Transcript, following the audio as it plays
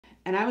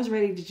And I was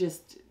ready to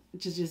just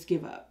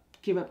give up.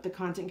 Give up the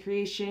content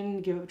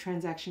creation, give up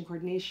transaction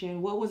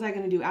coordination. What was I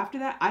going to do after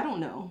that? I don't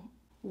know.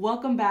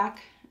 Welcome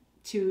back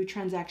to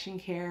Transaction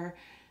Care.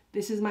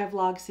 This is my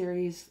vlog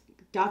series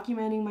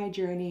documenting my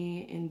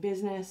journey in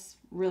business,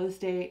 real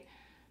estate,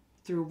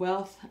 through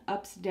wealth,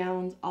 ups,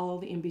 downs, all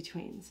of the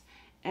in-betweens.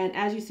 And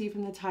as you see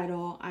from the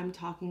title, I'm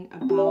talking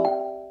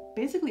about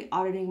basically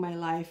auditing my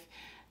life.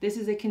 This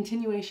is a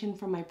continuation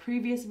from my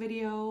previous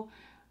video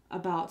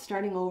about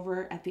starting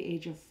over at the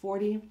age of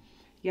 40.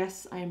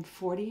 Yes, I am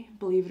 40,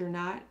 believe it or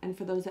not. And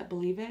for those that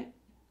believe it,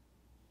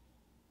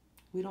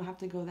 we don't have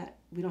to go there.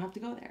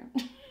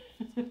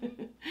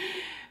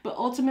 But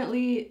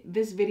ultimately,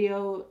 this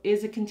video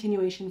is a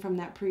continuation from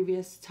that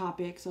previous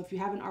topic. So if you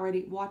haven't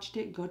already watched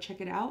it, go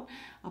check it out.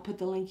 I'll put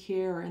the link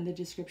here or in the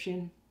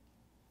description.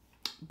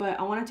 But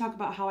I want to talk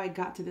about how I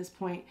got to this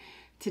point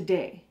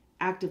today,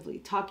 actively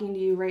talking to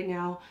you right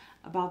now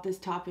about this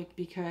topic,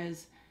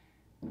 because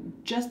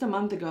just a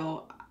month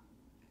ago,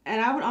 and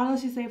I would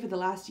honestly say for the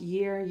last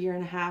year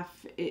and a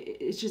half,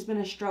 it's just been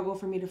a struggle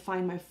for me to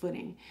find my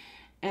footing.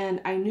 And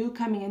I knew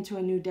coming into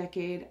a new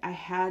decade, I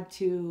had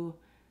to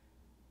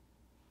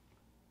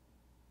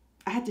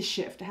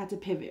shift, I had to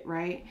pivot,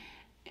 right?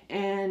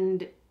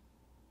 And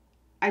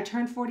I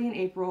turned 40 in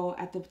April.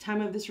 At the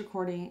time of this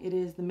recording, it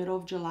is the middle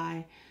of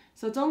July.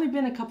 So it's only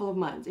been a couple of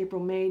months,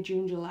 April, May,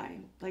 June, July,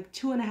 like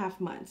 2.5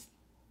 months,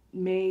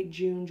 May,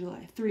 June,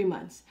 July, 3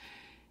 months.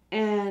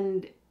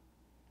 And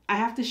I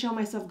have to show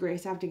myself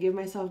grace. I have to give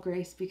myself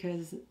grace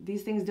because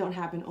these things don't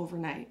happen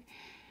overnight.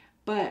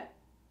 But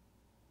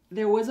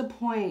there was a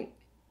point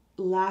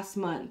last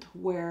month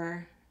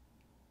where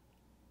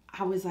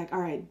I was like,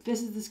 all right,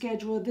 this is the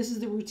schedule. This is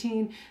the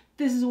routine.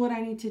 This is what I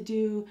need to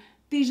do.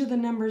 These are the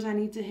numbers I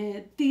need to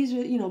hit. These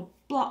are,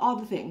 blah, all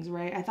the things,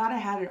 right? I thought I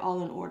had it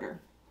all in order.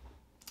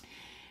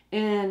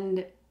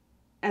 And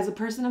as a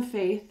person of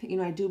faith,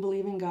 I do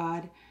believe in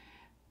God.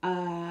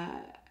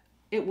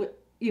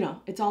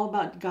 It's all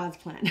about God's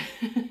plan.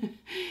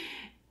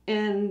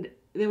 And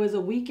there was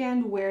a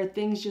weekend where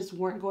things just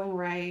weren't going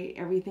right.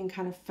 Everything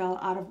kind of fell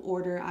out of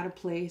order, out of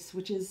place,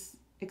 which is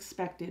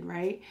expected,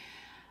 right?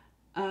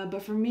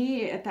 But for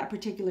me, at that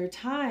particular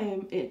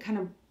time, it kind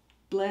of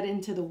bled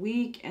into the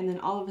week. And then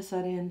all of a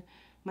sudden,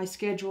 my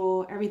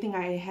schedule, everything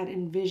I had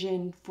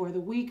envisioned for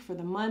the week, for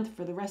the month,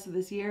 for the rest of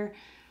this year,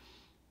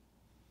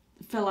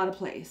 fell out of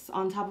place.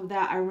 On top of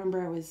that, I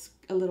remember I was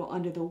a little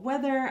under the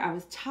weather. I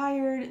was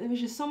tired. There was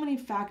just so many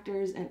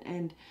factors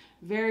and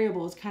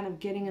variables kind of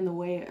getting in the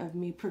way of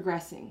me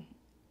progressing,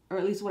 or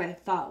at least what I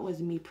thought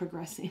was me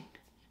progressing.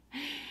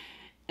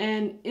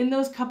 And in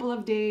those couple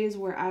of days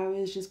where I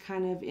was just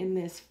kind of in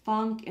this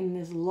funk, in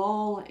this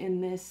lull,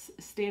 in this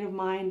state of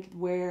mind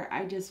where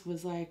I just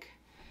was like,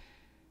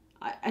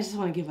 I just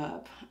want to give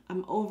up.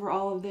 I'm over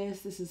all of this.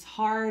 This is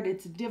hard.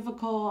 It's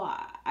difficult.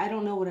 I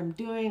don't know what I'm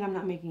doing. I'm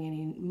not making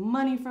any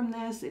money from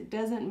this. It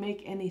doesn't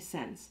make any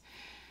sense.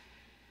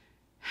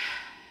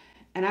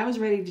 And I was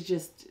ready to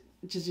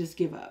just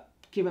give up.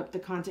 Give up the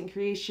content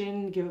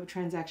creation, give up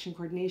transaction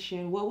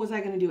coordination. What was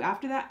I going to do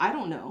after that? I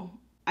don't know.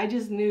 I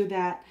just knew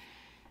that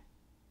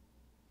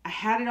I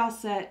had it all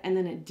set and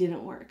then it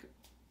didn't work.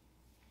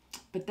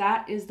 But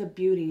that is the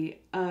beauty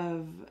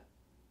of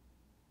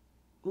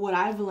what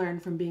I've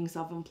learned from being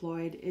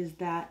self-employed, is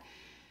that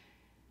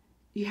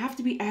you have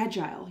to be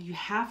agile. You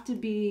have to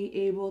be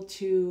able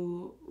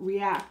to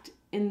react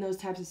in those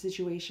types of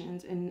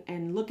situations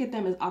and look at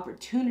them as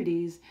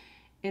opportunities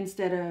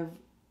instead of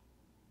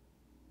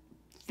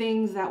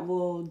things that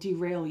will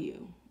derail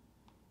you.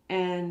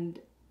 And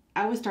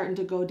I was starting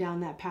to go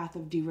down that path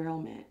of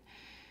derailment.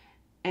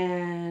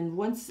 And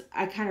once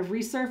I kind of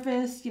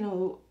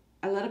resurfaced,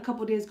 I let a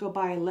couple days go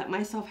by, let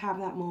myself have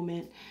that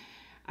moment.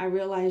 I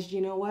realized,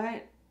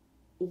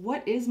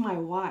 what is my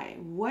why?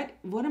 What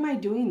am I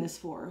doing this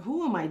for?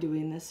 Who am I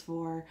doing this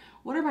for?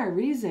 What are my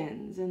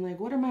reasons? And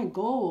what are my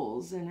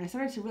goals? And I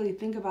started to really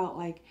think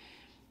about,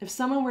 if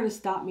someone were to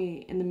stop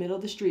me in the middle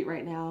of the street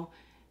right now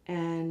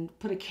and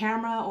put a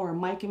camera or a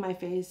mic in my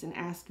face and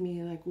ask me,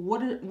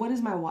 what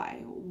is my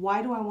why?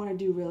 Why do I want to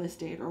do real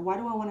estate? Or why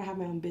do I want to have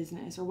my own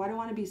business? Or why do I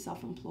want to be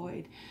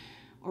self-employed?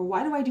 Or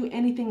why do I do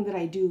anything that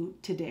I do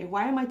today?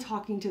 Why am I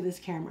talking to this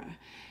camera?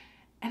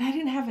 And I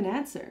didn't have an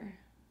answer.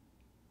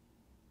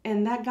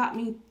 And that got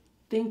me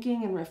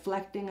thinking and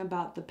reflecting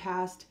about the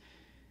past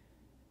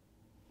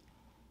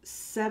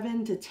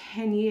 7 to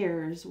 10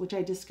 years, which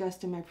I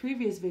discussed in my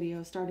previous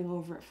video, starting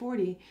over at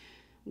 40,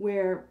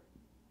 where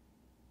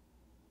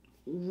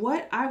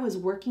what I was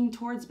working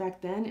towards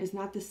back then is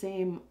not the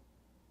same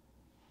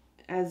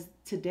as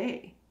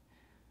today.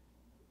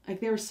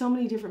 There were so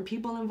many different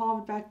people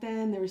involved back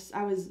then.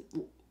 I was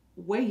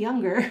way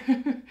younger,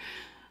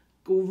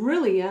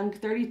 really young,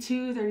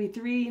 32,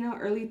 33,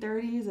 early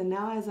 30s. And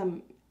now as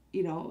I'm,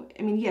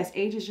 yes,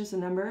 age is just a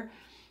number,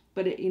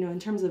 but in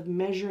terms of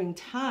measuring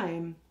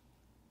time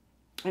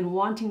and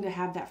wanting to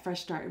have that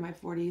fresh start in my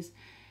 40s,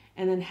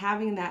 and then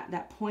having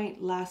that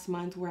point last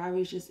month where I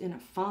was just in a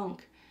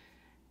funk,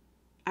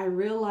 I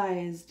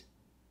realized,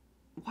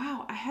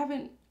 wow, I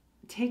haven't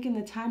taken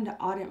the time to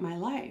audit my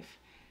life.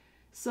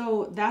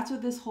 So that's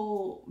what this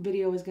whole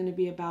video is going to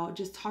be about,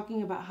 just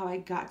talking about how I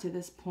got to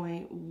this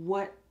point,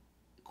 what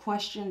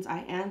questions I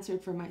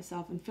answered for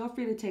myself. And feel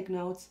free to take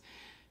notes.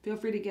 Feel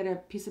free to get a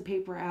piece of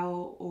paper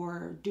out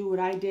or do what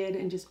I did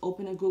and just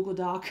open a Google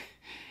Doc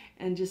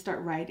and just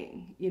start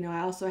writing. You know,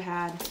 I also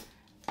had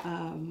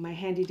my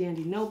handy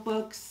dandy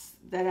notebooks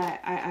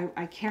that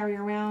I carry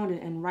around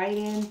and write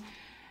in.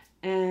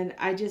 And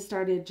I just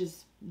started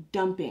just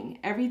dumping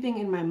everything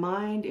in my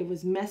mind. It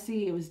was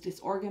messy. It was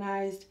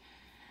disorganized.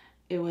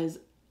 It was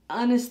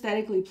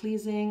unesthetically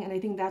pleasing. And I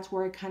think that's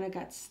where I kind of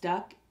got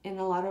stuck in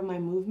a lot of my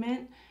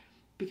movement.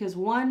 Because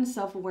one,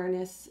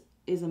 self-awareness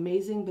is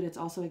amazing, but it's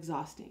also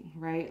exhausting,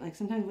 right? Like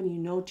sometimes when you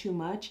know too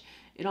much,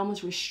 it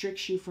almost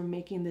restricts you from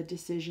making the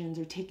decisions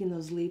or taking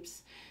those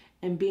leaps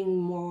and being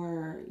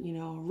more, you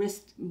know,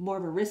 more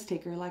of a risk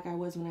taker like I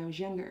was when I was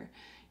younger.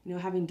 You know,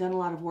 having done a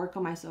lot of work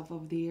on myself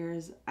over the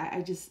years,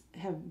 I just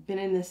have been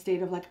in this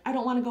state of like, I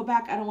don't want to go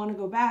back. I don't want to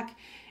go back.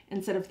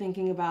 Instead of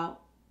thinking about,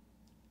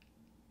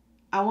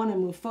 I want to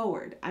move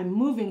forward. I'm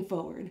moving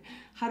forward.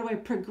 How do I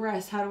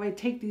progress? How do I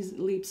take these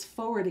leaps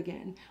forward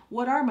again?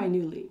 What are my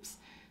new leaps?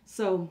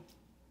 So,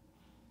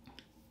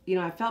 you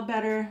know, I felt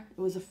better.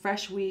 It was a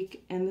fresh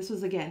week. And this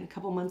was, again, a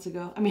couple months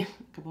ago.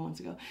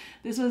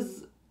 This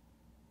was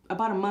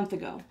about a month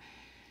ago.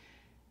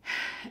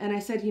 And I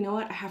said, you know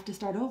what? I have to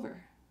start over.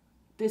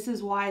 This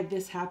is why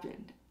this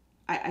happened.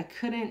 I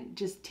couldn't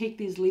just take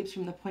these leaps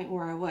from the point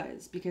where I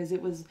was, because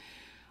it was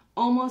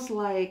almost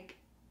like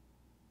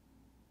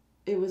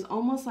I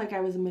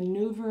was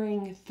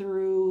maneuvering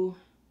through,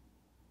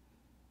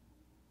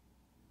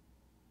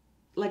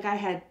 like I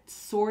had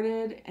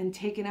sorted and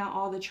taken out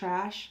all the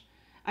trash.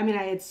 I mean,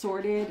 I had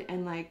sorted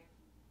and like,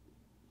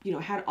 you know,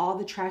 had all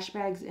the trash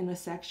bags in a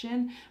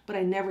section, but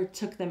I never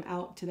took them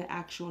out to the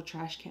actual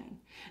trash can.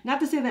 Not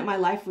to say that my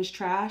life was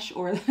trash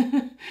or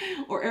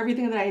or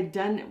everything that I had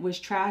done was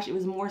trash. It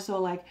was more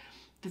so like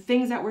the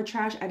things that were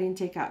trash, I didn't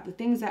take out. The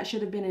things that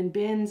should have been in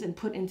bins and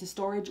put into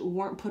storage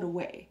weren't put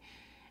away.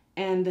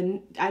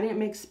 And I didn't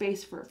make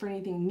space for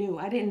anything new.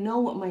 I didn't know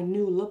what my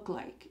new looked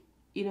like.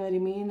 You know what I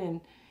mean?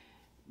 And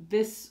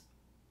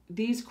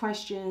these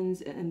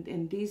questions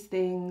and these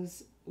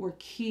things were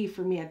key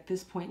for me at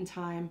this point in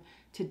time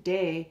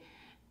today,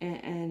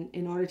 and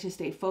in order to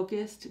stay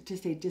focused, to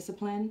stay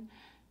disciplined,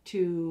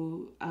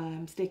 to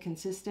stay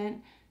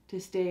consistent, to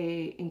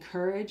stay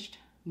encouraged,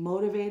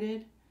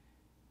 motivated,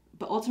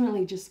 but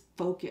ultimately just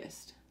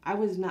focused. I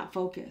was not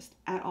focused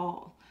at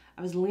all.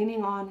 I was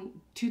leaning on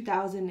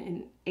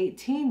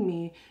 2018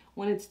 me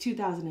when it's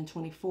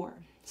 2024.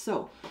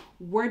 So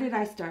where did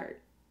I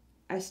start?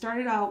 I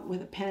started out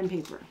with a pen and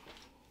paper.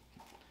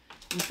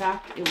 In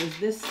fact, it was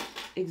this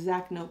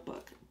exact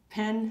notebook,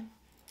 pen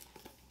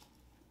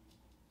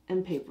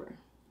and paper,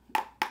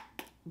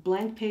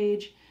 blank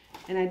page,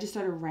 and I just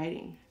started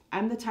writing.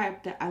 I'm the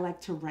type that I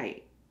like to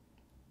write.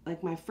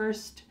 Like my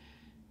first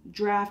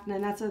draft,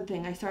 and that's the other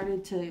thing, I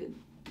started to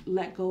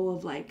let go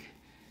of like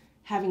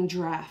having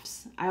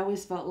drafts. I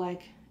always felt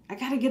like I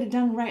got to get it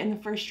done right in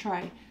the first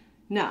try.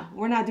 No,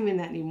 we're not doing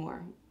that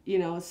anymore. You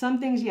know, some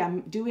things, yeah,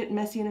 do it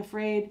messy and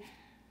afraid.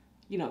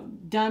 You know,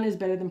 done is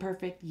better than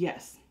perfect,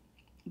 yes.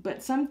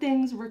 But some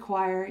things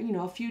require, you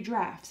know, a few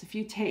drafts, a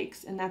few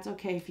takes, and that's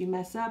okay. If you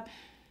mess up,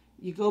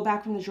 you go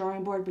back from the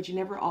drawing board, but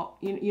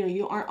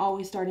you aren't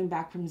always starting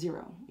back from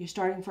zero. You're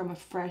starting from a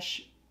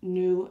fresh,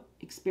 new,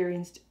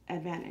 experienced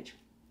advantage.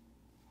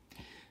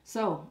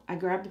 So I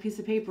grabbed a piece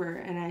of paper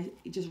and I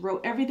just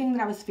wrote everything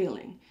that I was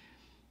feeling.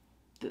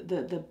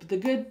 The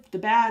good, the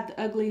bad,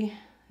 the ugly,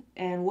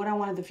 and what I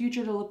wanted the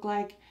future to look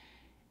like.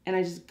 And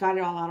I just got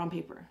it all out on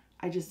paper.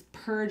 I just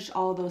purged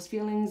all of those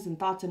feelings and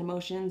thoughts and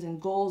emotions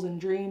and goals and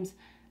dreams.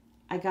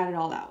 I got it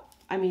all out.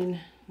 I mean,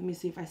 let me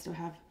see if I still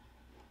have,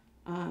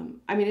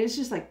 it's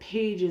just like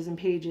pages and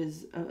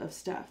pages of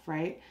stuff,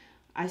 right?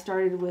 I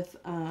started with,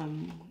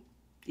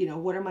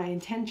 what are my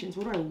intentions?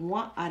 What do I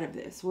want out of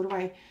this? What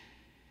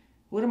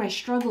am I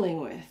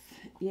struggling with,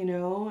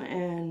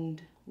 and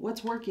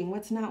what's working,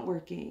 what's not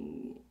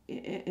working?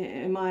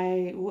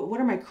 What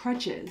are my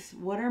crutches?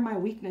 What are my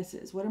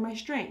weaknesses? What are my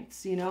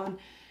strengths? And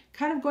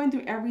kind of going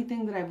through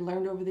everything that I've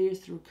learned over the years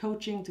through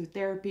coaching, through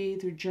therapy,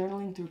 through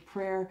journaling, through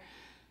prayer,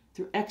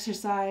 through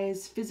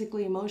exercise,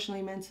 physically,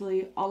 emotionally,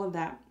 mentally, all of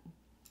that.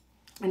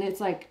 And it's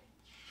like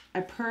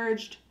I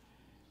purged,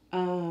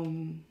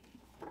 I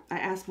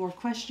asked more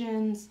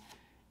questions,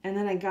 and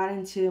then I got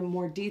into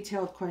more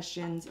detailed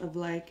questions of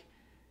like,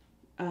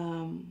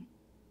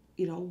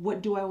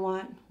 what do I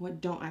want? What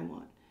don't I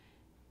want?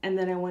 And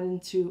then I went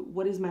into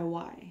what is my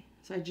why?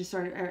 So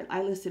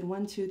I listed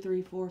 1, 2,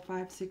 3, 4,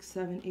 5, 6,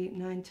 7, 8,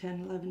 9,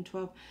 10, 11,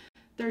 12,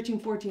 13,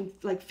 14,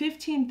 like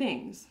 15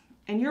 things.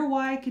 And your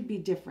why could be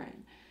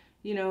different.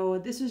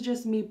 This is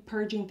just me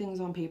purging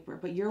things on paper,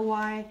 but your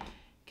why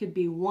could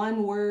be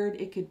one word.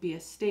 It could be a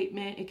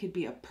statement. It could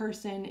be a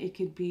person. It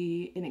could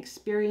be an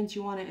experience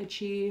you want to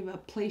achieve, a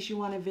place you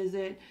want to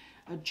visit,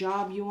 a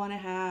job you want to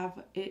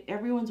have.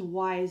 Everyone's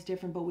why is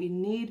different, but we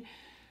need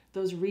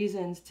those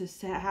reasons to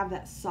have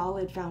that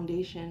solid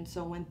foundation.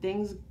 So when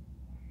things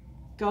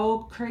go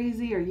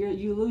crazy, or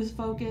you lose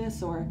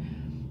focus, or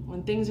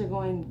when things are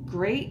going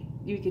great,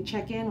 you could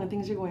check in. When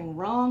things are going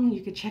wrong,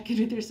 you could check in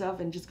with yourself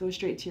and just go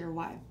straight to your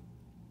why.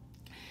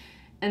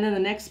 And then the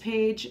next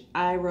page,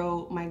 I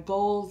wrote my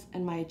goals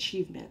and my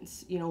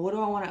achievements. You know, what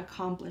do I want to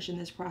accomplish in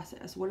this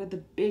process? What are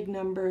the big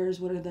numbers?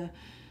 What are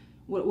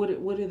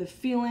the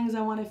feelings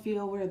I want to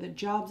feel? What are the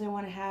jobs I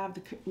want to have?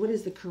 What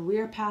is the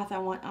career path I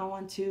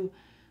want to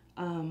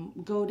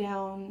go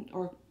down,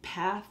 or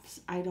paths?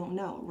 I don't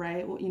know,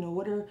 right? You know,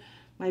 what are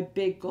my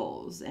big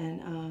goals?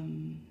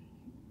 And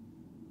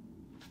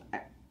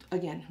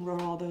again,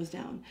 wrote all those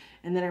down.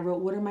 And then I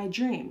wrote, what are my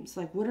dreams?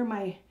 Like, what are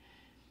my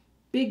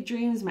big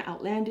dreams, my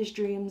outlandish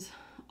dreams,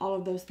 all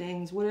of those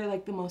things. What are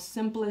like the most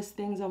simplest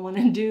things I want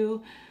to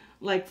do?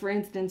 Like, for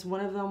instance, one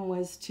of them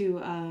was to,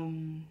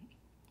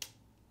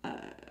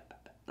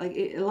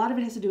 a lot of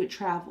it has to do with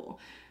travel.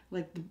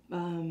 Like, but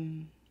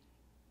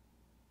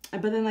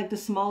then like the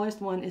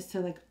smallest one is to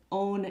like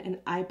own an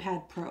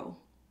iPad Pro.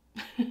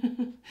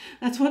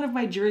 That's one of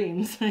my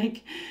dreams.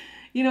 Like,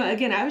 you know,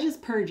 again, I was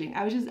just purging.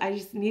 I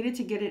just needed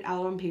to get it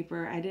out on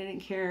paper. I didn't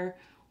care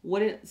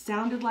what it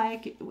sounded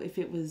like, if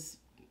it was,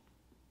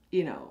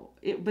 you know,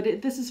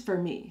 this is for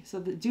me. So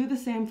do the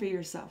same for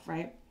yourself,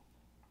 right?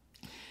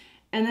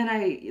 And then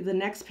the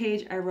next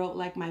page, I wrote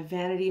like my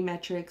vanity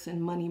metrics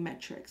and money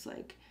metrics.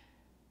 Like,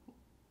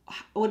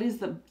 what is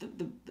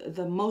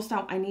the most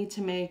I need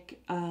to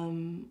make,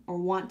 or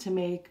want to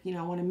make? You know,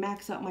 I want to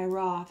max out my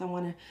Roth. I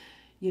want to,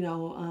 you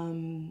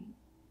know,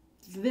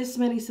 this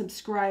many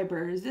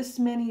subscribers, this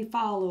many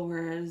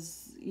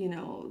followers, you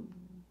know,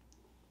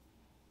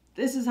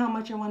 this is how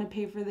much I want to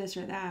pay for this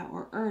or that,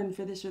 or earn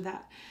for this or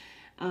that.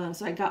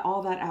 So I got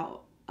all that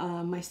out.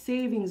 My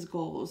savings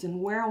goals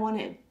and where I want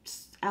to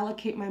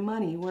allocate my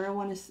money, where I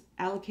want to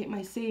allocate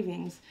my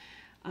savings,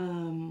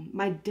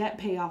 my debt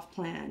payoff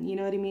plan, you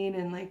know what I mean?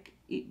 And like,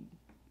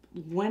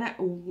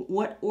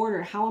 what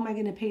order, how am I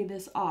going to pay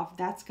this off?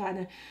 That's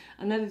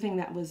another thing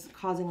that was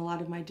causing a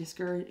lot of my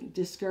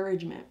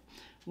discouragement,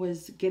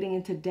 was getting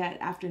into debt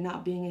after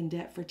not being in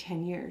debt for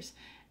 10 years.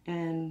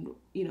 And,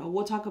 you know,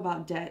 we'll talk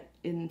about debt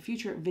in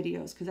future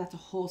videos, because that's a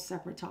whole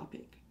separate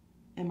topic.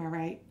 Am I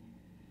right?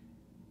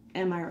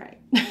 Am I right?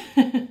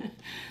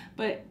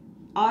 But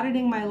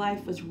auditing my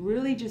life was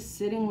really just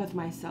sitting with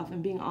myself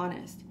and being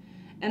honest.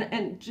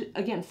 And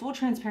again, full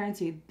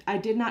transparency, I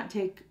did not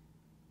take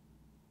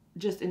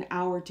just an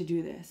hour to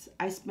do this.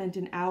 I spent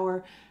an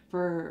hour to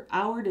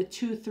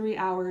 2-3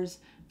 hours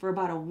for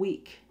about a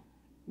week,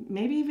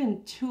 maybe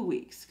even 2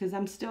 weeks, because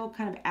I'm still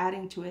kind of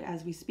adding to it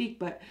as we speak.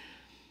 But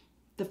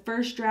the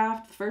first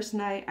draft, first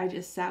night, I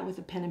just sat with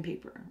a pen and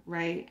paper,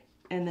 right?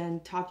 And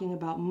then talking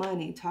about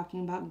money,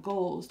 talking about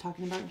goals,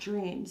 talking about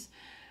dreams.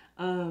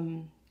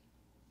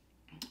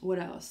 What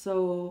else?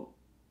 So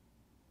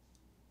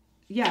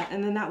yeah,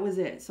 and then that was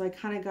it. So I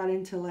kind of got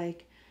into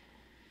like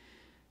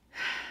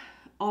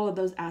all of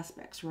those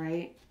aspects,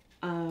 right?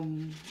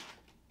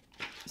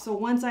 So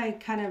once I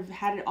kind of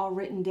had it all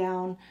written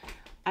down,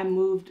 I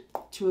moved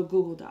to a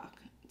Google Doc,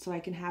 so I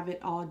can have it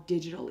all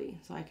digitally.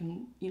 So I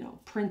can, you know,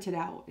 print it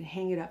out and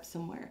hang it up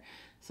somewhere.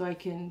 So I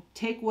can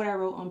take what I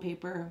wrote on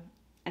paper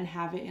and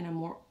have it in a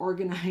more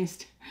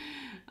organized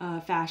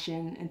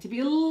fashion, and to be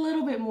a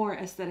little bit more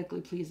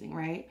aesthetically pleasing,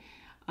 right?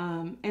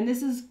 And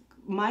this is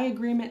my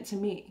agreement to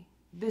me.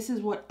 This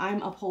is what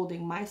I'm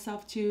upholding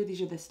myself to.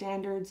 These are the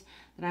standards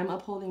that I'm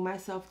upholding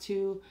myself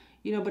to,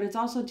 you know, but it's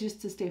also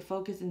just to stay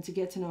focused and to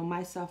get to know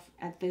myself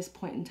at this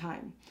point in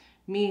time.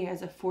 Me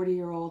as a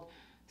 40-year-old,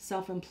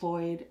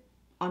 self-employed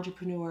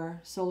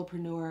entrepreneur,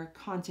 solopreneur,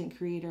 content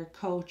creator,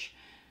 coach,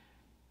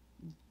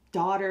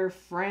 daughter,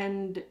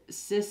 friend,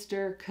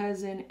 sister,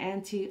 cousin,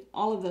 auntie,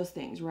 all of those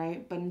things,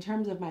 right? But in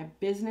terms of my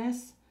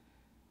business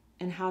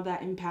and how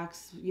that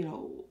impacts, you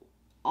know,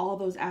 all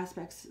those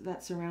aspects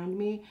that surround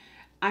me,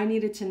 I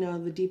needed to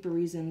know the deeper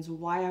reasons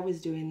why I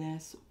was doing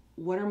this.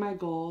 What are my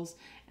goals?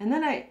 And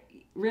then I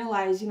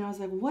realized, you know, I was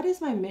like, what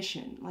is my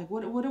mission? Like,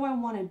 what do I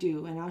want to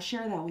do? And I'll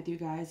share that with you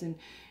guys. And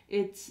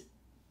it's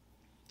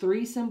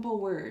 3 simple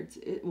words.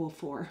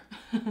 4.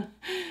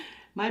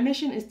 My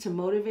mission is to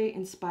motivate,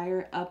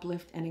 inspire,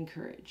 uplift, and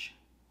encourage.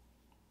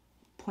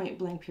 Point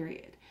blank,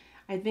 period.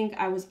 I think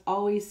I was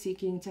always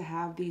seeking to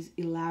have these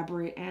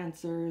elaborate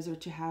answers, or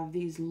to have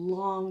these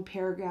long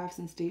paragraphs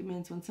and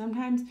statements, when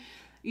sometimes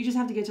you just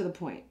have to get to the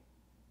point.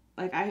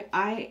 Like,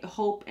 I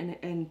hope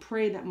and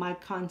pray that my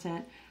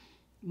content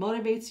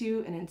motivates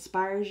you and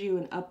inspires you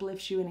and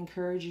uplifts you and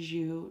encourages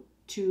you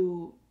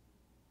to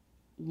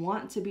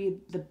want to be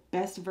the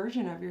best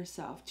version of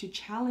yourself, to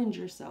challenge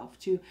yourself,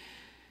 to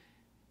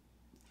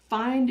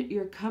find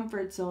your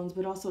comfort zones,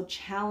 but also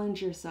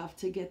challenge yourself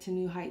to get to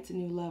new heights and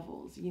new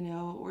levels, you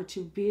know, or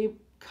to be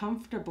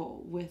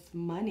comfortable with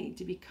money,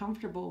 to be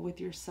comfortable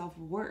with your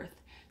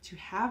self-worth, to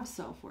have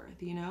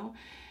self-worth, you know.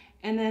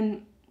 And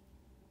then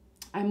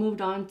I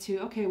moved on to,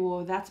 okay,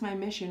 well, that's my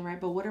mission, right?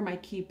 But what are my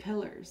key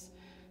pillars?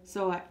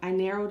 So I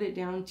narrowed it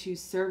down to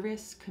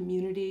service,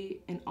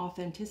 community, and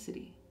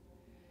authenticity.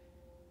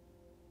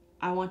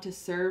 I want to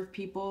serve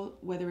people,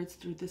 whether it's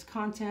through this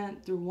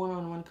content, through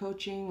one-on-one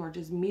coaching, or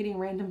just meeting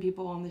random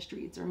people on the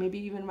streets, or maybe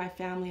even my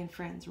family and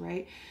friends,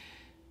 right?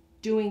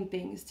 Doing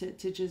things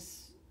to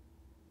just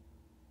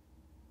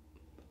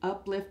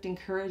uplift,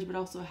 encourage, but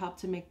also help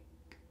to make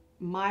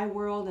my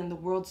world and the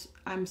world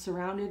I'm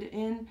surrounded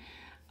in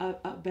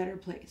a better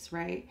place,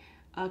 right?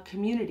 A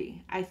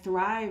community. I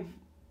thrive,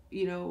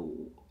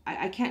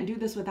 I can't do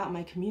this without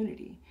my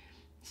community.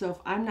 So if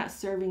I'm not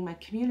serving my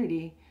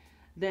community,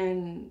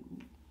 then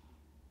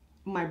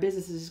my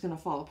business is just going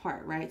to fall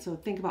apart, right? So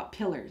think about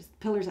pillars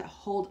that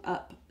hold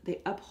up,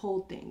 they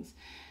uphold things.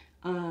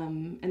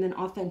 And then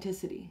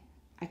authenticity.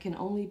 I can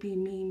only be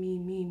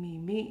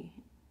me,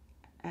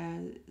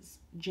 as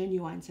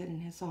Genuine said in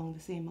his song, The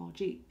Same Old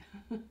G.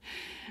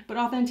 But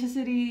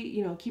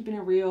authenticity, keeping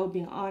it real,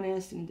 being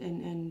honest,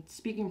 and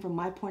speaking from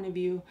my point of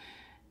view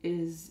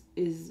is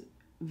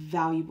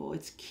valuable.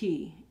 It's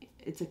key.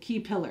 It's a key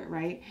pillar,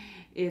 right?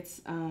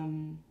 It's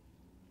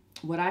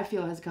what I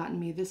feel has gotten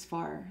me this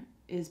far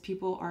is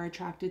people are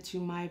attracted to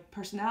my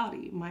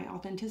personality, my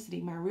authenticity,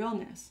 my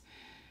realness.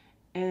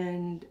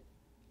 And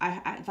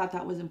I thought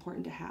that was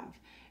important to have.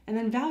 And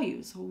then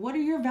values. What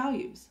are your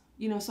values?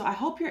 So I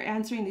hope you're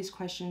answering these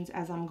questions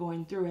as I'm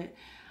going through it.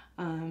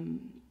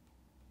 And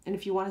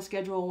if you want to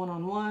schedule a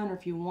one-on-one, or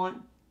if you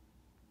want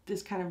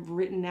this kind of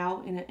written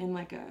out in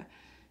like a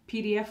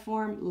PDF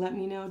form, let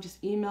me know.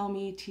 Just email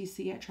me,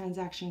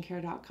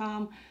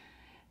 tc@transactioncare.com.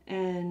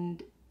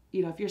 And,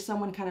 if you're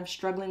someone kind of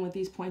struggling with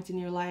these points in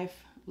your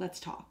life,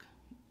 let's talk.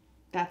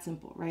 That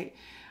simple, right?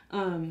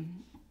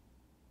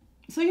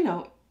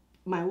 So,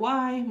 my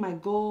why, my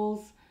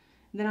goals.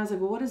 Then I was like,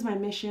 well, what is my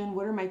mission?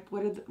 What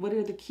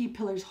are the key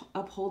pillars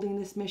upholding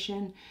this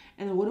mission?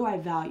 And then what do I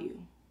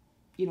value?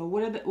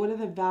 What are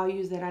the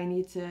values that I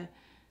need to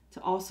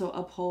also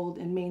uphold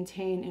and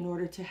maintain in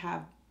order to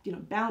have,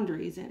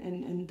 boundaries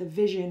and the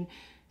vision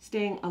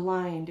staying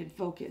aligned and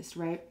focused,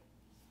 right?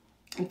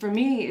 And for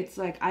me, it's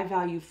like I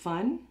value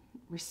fun,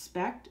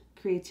 respect,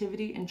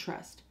 creativity, and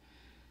trust.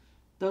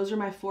 Those are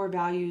my 4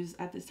 values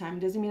at this time.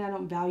 It doesn't mean I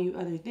don't value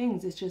other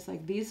things. It's just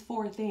like these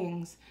 4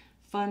 things,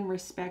 fun,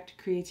 respect,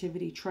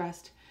 creativity,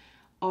 trust,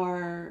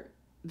 are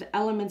the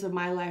elements of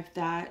my life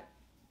that,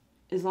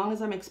 as long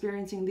as I'm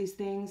experiencing these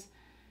things,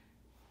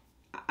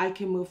 I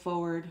can move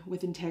forward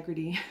with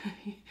integrity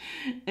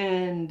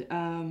and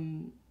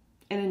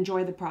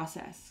enjoy the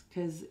process.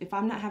 Because if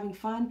I'm not having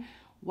fun,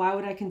 why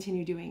would I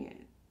continue doing it?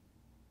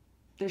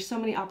 There's so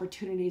many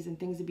opportunities and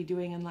things to be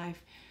doing in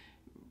life,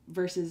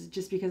 versus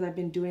just because I've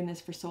been doing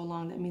this for so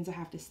long, that means I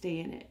have to stay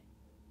in it.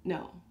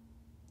 No.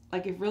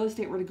 Like if real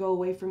estate were to go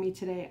away from me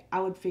today,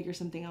 I would figure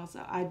something else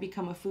out. I'd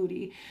become a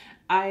foodie.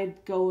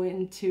 I'd go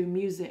into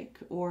music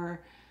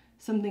or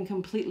something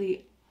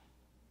completely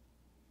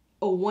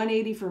a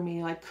 180 for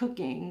me, like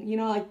cooking,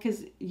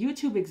 because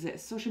YouTube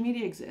exists, social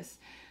media exists.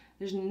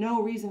 There's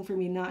no reason for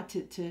me not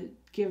to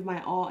give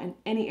my all in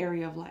any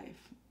area of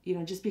life.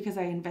 Just because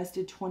I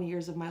invested 20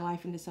 years of my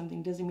life into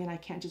something doesn't mean I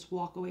can't just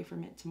walk away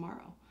from it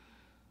tomorrow.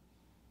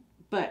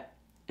 But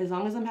as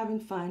long as I'm having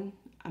fun,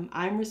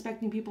 I'm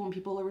respecting people and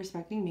people are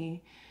respecting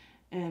me,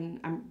 and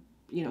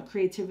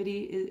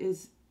creativity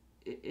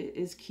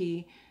is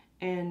key,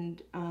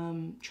 and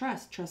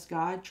trust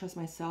God, trust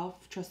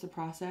myself, trust the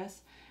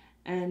process,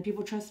 and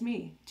people trust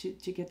me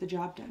to get the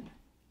job done.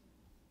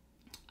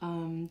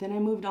 Then I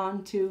moved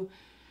on to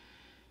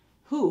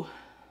who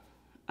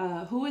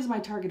is my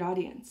target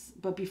audience.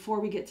 But before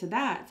we get to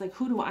that, it's like,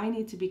 who do I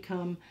need to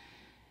become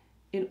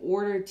in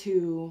order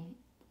to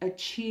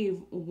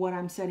achieve what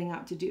I'm setting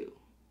out to do?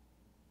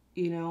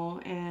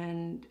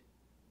 And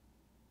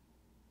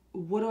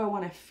what do I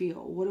want to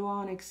feel? What do I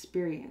want to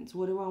experience?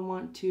 What do I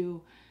want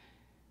to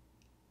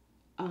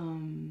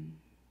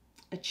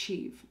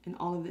achieve in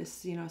all of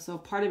this? So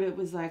part of it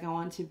was like, I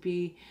want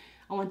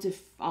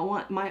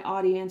my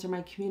audience or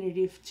my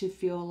community to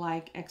feel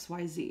like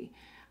XYZ.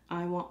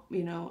 I want,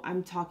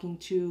 I'm talking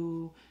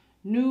to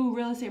new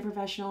real estate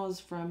professionals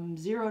from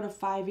 0 to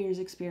 5 years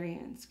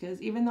experience.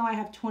 Because even though I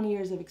have 20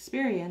 years of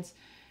experience,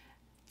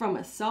 from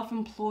a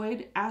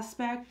self-employed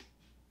aspect,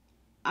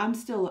 I'm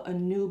still a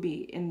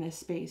newbie in this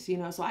space,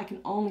 so I can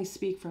only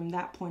speak from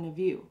that point of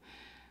view.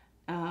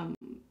 And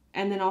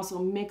then also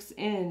mix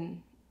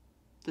in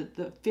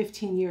the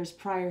 15 years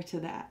prior to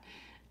that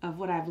of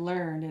what I've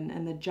learned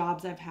and the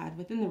jobs I've had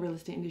within the real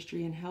estate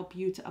industry, and help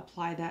you to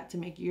apply that to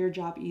make your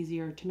job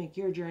easier, to make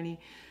your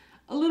journey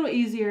a little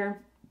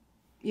easier,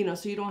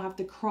 so you don't have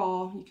to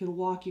crawl, you could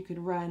walk, you could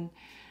run,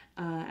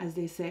 as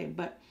they say.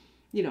 But,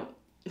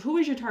 who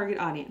is your target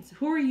audience?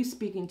 Who are you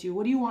speaking to?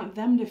 What do you want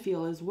them to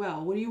feel as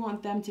well? What do you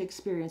want them to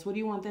experience? What do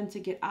you want them to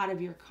get out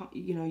of your,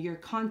 your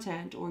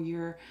content or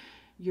your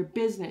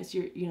business,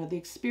 the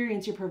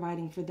experience you're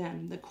providing for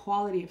them, the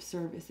quality of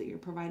service that you're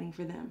providing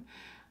for them?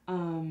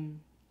 And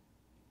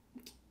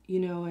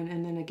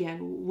then again,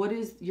 what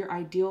is your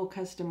ideal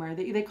customer?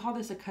 They call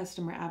this a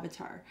customer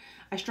avatar.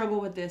 I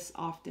struggle with this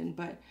often,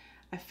 but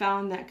I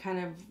found that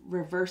kind of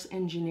reverse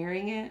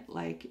engineering it.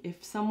 Like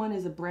if someone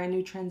is a brand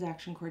new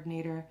transaction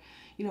coordinator,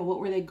 what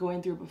were they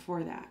going through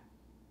before that?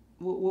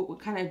 What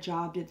kind of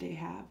job did they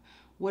have?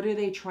 What are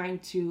they trying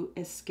to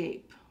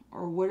escape?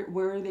 Or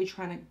where are they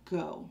trying to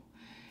go?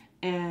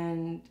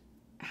 And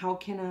how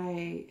can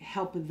I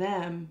help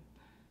them?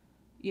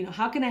 You know,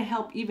 how can I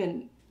help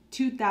even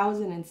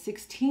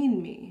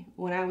 2016 me,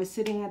 when I was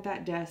sitting at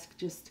that desk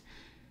just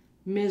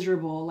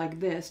miserable like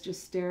this,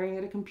 just staring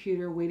at a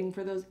computer, waiting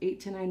for those 8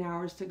 to 9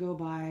 hours to go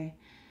by,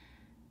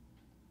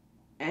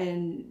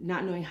 and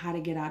not knowing how to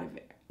get out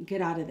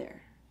of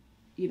there.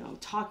 You know,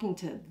 talking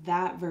to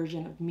that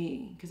version of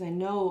me, because I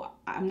know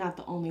I'm not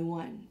the only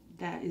one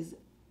that is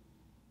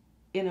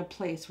in a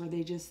place where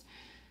they just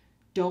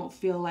don't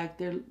feel like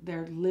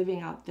they're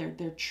living out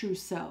their true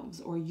selves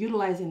or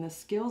utilizing the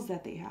skills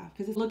that they have.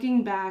 Because it's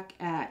looking back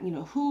at, you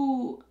know,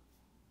 who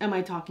am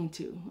I talking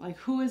to? Like,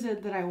 who is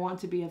it that I want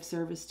to be of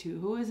service to?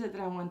 Who is it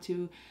that I want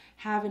to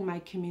have in my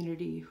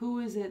community? Who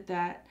is it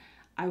that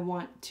I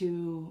want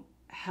to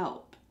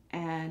help?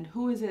 And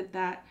who is it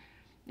that,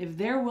 if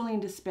they're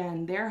willing to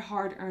spend their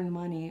hard-earned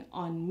money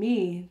on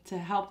me to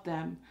help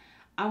them,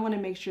 I want to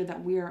make sure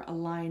that we are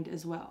aligned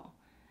as well.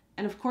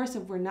 And of course,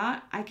 if we're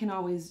not, I can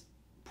always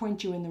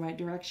point you in the right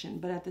direction.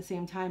 But at the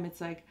same time,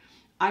 it's like,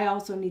 I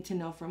also need to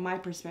know from my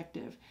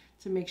perspective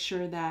to make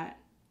sure that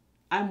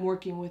I'm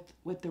working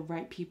with the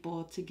right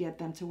people to get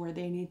them to where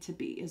they need to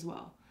be as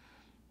well.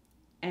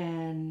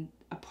 And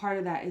a part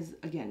of that is,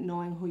 again,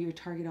 knowing who your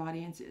target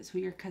audience is, who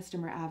your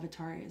customer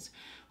avatar is,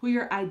 who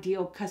your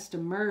ideal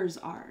customers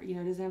are. You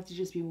know, it doesn't have to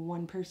just be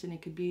one person.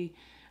 It could be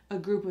a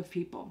group of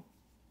people.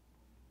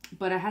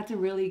 But I had to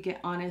really get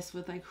honest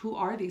with, like, who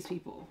are these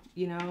people,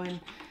 you know? And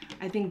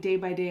I think day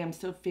by day, I'm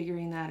still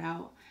figuring that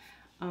out.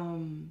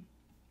 And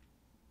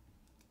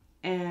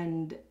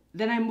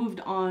then I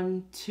moved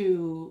on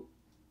to,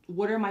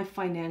 what are my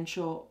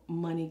financial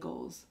money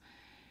goals?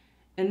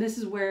 And this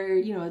is where,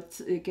 you know,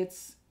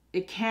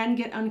 it can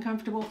get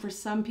uncomfortable for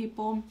some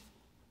people,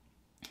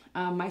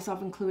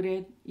 myself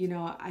included. You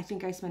know, I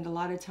think I spend a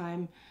lot of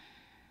time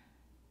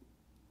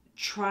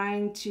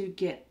trying to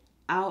get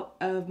out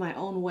of my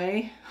own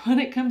way when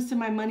it comes to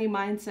my money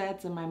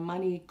mindsets and my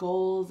money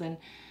goals and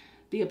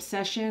the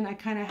obsession I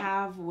kind of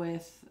have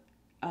with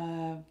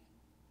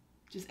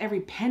just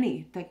every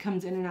penny that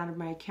comes in and out of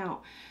my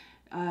account.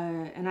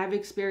 And I've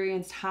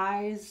experienced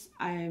highs.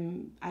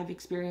 I've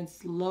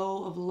experienced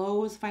low of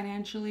lows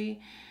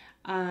financially.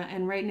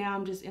 And right now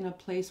I'm just in a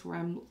place where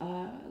I'm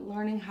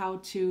learning how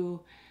to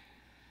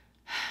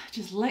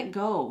just let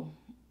go.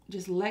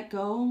 Just let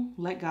go,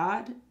 let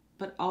God,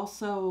 but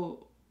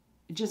also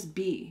just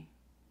be.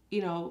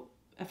 You know,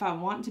 if I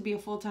want to be a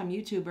full-time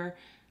YouTuber,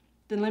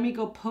 then let me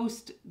go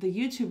post the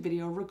YouTube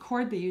video,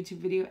 record the YouTube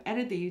video,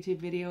 edit the YouTube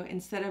video,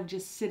 instead of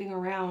just sitting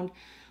around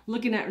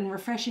looking at and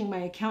refreshing my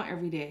account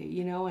every day,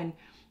 you know, and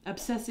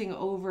obsessing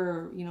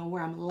over, you know,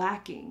 where I'm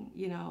lacking,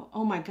 you know,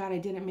 oh my God, I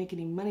didn't make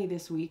any money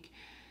this week.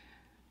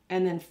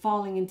 And then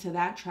falling into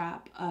that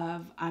trap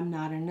of, I'm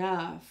not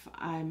enough,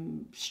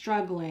 I'm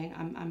struggling,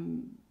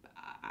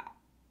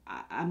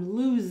 I'm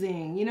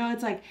losing, you know,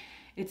 it's like,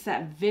 it's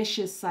that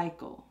vicious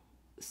cycle.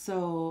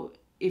 So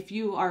if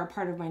you are a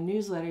part of my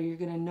newsletter, you're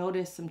going to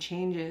notice some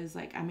changes.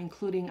 Like, I'm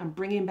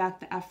bringing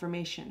back the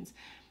affirmations.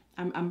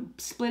 I'm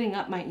splitting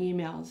up my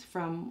emails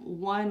from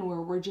one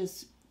where we're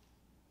just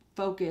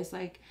focused,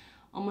 like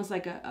almost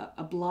like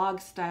a blog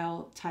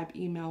style type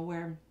email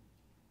where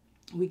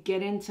we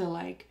get into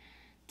like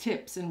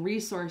tips and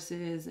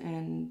resources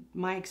and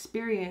my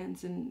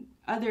experience and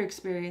other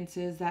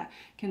experiences that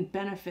can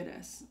benefit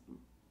us,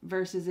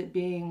 versus it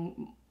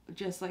being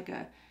just like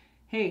a,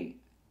 hey,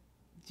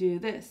 do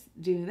this,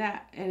 do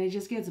that. And it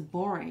just gets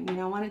boring. You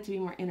know, I want it to be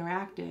more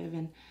interactive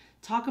and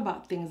talk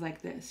about things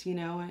like this, you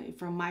know,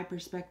 from my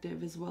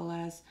perspective, as well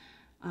as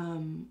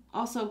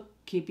also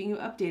keeping you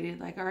updated.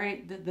 Like, all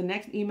right, the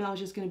next email is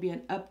just going to be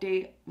an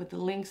update with the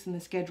links and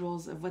the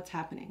schedules of what's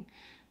happening.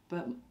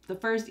 But the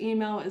first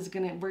email is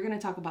we're going to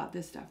talk about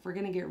this stuff. We're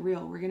going to get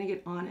real. We're going to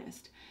get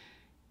honest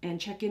and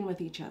check in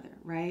with each other,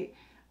 right?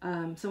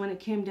 So when it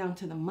came down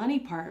to the money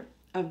part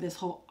of this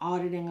whole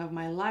auditing of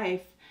my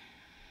life,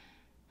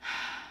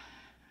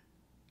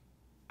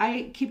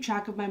 I keep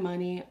track of my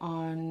money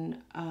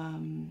on,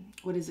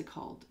 what is it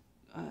called?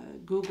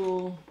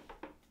 Google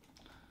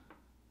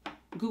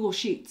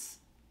Sheets.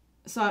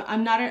 So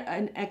I'm not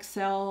an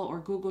Excel or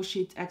Google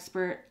Sheets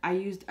expert.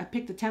 I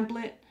picked a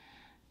template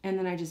and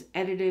then I just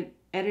edited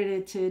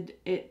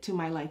it to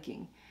my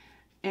liking.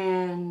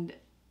 And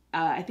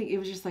I think it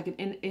was just like an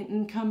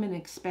income and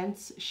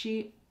expense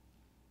sheet,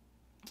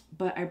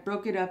 but I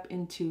broke it up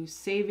into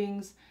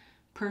savings,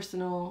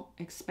 personal,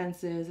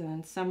 expenses, and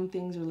then some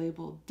things are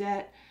labeled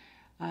debt.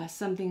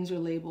 Some things are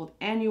labeled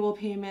annual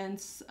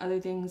payments. Other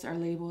things are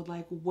labeled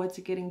like what's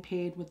getting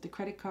paid with the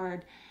credit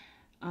card.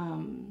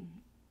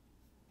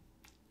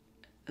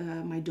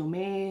 My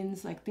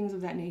domains, like things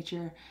of that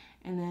nature.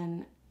 And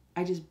then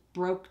I just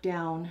broke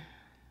down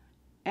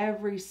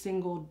every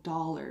single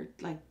dollar,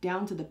 like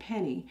down to the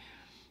penny,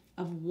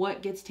 of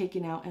what gets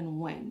taken out and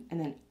when, and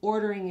then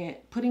ordering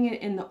it, putting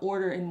it in the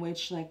order in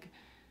which, like,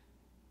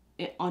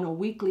 on a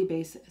weekly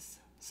basis.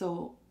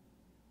 So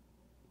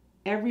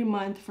every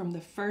month from the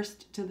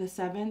 1st to the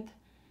 7th,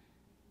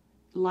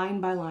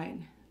 line by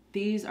line,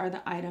 these are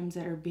the items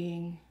that are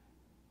being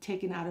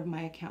taken out of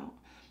my account,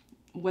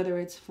 whether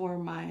it's for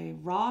my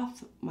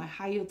Roth, my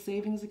high yield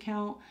savings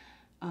account,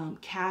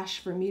 cash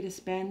for me to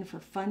spend for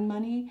fun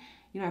money.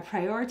 I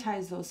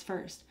prioritize those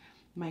first.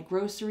 My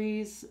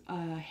groceries,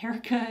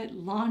 haircut,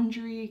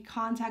 laundry,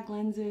 contact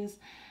lenses,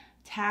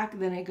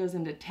 then it goes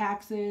into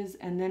taxes,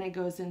 and then it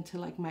goes into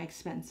like my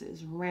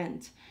expenses,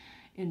 rent,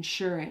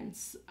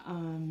 insurance,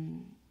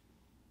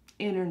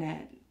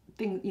 internet,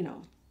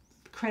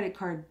 credit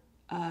card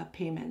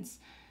payments,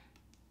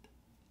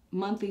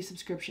 monthly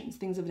subscriptions,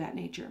 things of that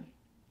nature.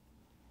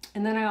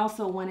 And then I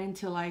also went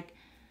into like,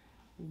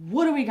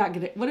 what do we got to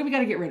get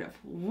rid of?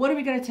 What do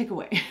we got to take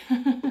away?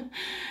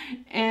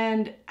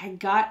 And I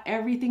got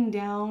everything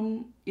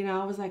down.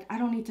 I was like, I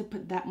don't need to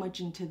put that much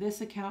into this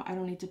account. I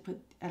don't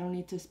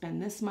need to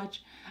spend this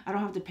much. I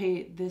don't have to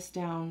pay this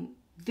down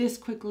this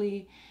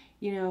quickly,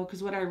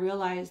 because what I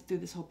realized through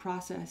this whole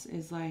process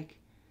is like,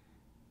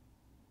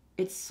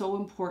 it's so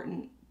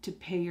important to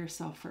pay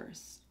yourself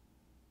first.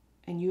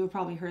 And you have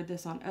probably heard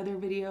this on other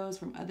videos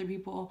from other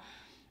people.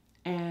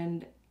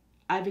 And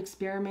I've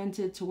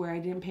experimented to where I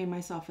didn't pay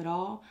myself at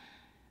all.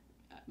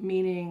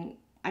 Meaning,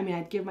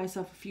 I'd give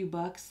myself a few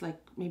bucks, like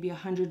maybe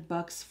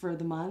 $100 for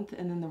the month,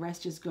 and then the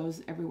rest just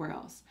goes everywhere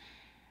else.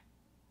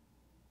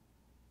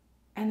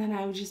 And then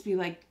I would just be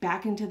like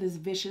back into this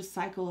vicious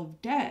cycle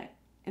of debt.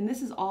 And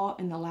this is all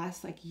in the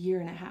last like year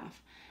and a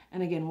half.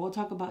 And again, we'll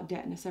talk about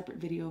debt in a separate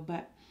video,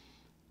 but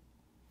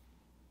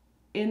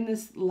in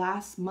this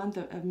last month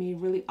of me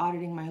really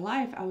auditing my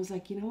life, I was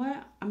like, you know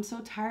what? I'm so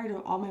tired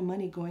of all my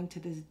money going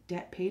to this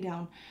debt pay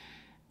down.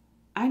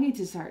 I need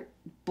to start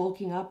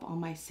bulking up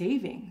on my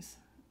savings.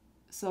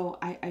 So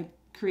I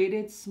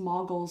created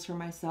small goals for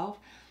myself.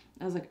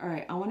 I was like, all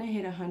right, I want to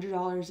hit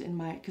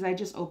 $100 because I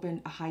just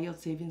opened a high yield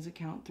savings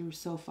account through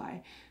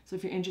SoFi. So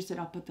if you're interested,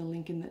 I'll put the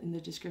link in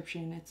the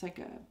description. It's like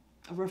a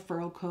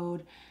referral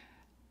code.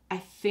 I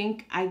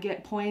think I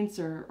get points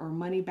or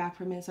money back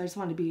from it. So I just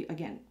wanted to be,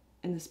 again,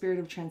 in the spirit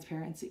of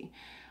transparency.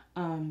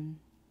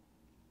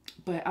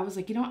 But I was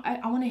like,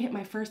 I want to hit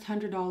my first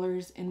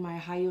 $100 in my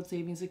high yield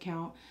savings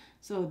account.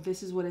 So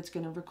this is what it's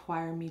going to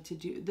require me to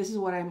do. This is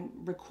what I'm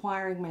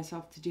requiring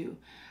myself to do.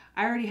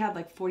 I already had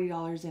like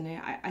 $40 in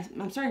it.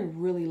 I'm starting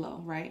really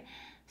low, right?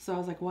 So I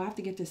was like, well, I have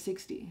to get to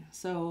 60.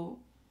 So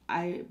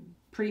I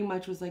pretty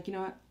much was like, you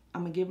know what?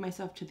 I'm going to give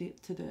myself to the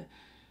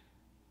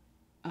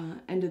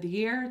end of the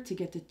year to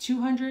get to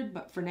 200.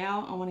 But for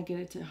now, I want to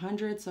get it to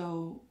 100.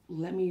 So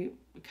let me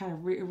kind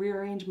of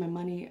rearrange my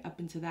money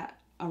up into that,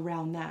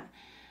 around that.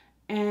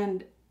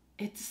 And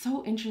it's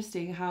so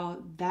interesting how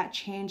that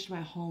changed my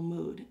whole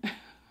mood.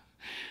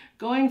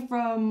 Going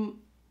from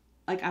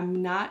like,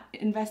 I'm not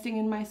investing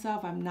in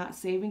myself, I'm not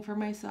saving for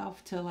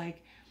myself, to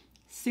like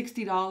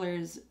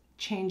 $60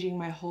 changing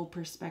my whole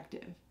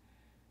perspective.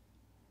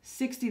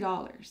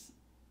 $60.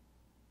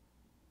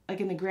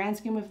 Like, in the grand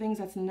scheme of things,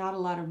 that's not a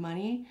lot of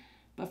money.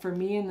 But for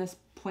me, in this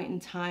point in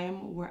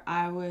time where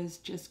I was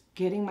just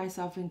digging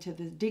myself into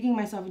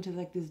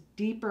like this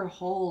deeper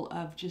hole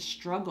of just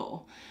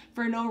struggle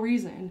for no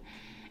reason,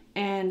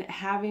 and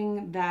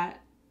having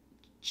that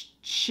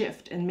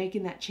shift and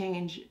making that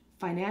change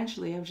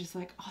financially, I was just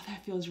like, oh,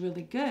 that feels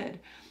really good,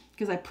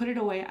 because I put it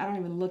away. I don't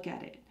even look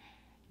at it,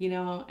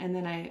 and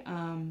then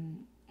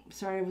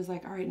I was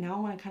like, all right, now I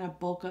want to kind of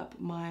bulk up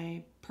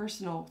my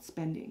personal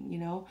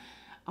spending.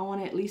 I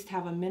want to at least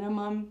have a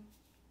minimum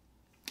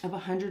of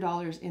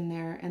 $100 in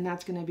there, and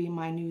that's going to be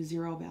my new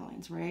zero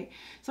balance, right?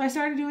 So I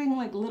started doing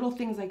like little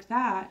things like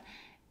that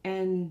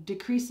and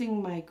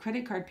decreasing my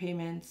credit card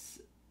payments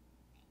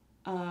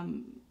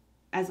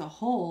as a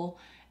whole,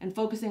 and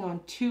focusing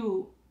on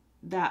two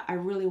that I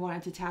really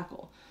wanted to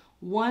tackle.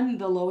 One,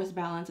 the lowest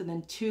balance, and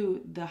then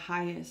two, the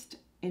highest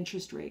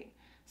interest rate.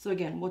 So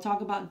again, we'll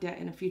talk about debt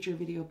in a future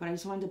video, but I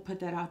just wanted to put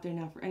that out there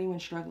now for anyone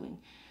struggling.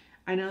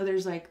 I know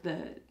there's like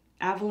the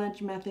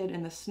avalanche method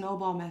and the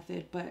snowball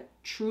method, but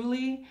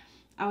truly,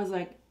 I was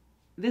like,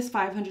 this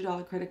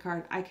 $500 credit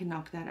card, I can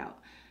knock that out.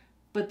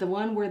 But the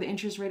one where the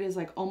interest rate is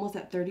like almost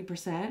at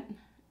 30%,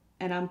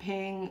 and I'm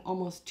paying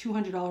almost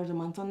 $200 a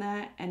month on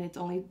that, and it's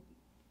only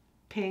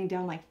paying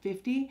down like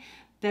 50,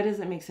 that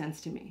doesn't make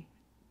sense to me.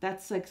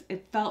 That's like,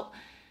 it felt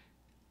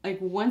like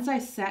once I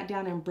sat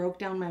down and broke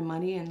down my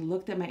money and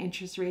looked at my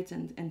interest rates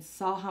and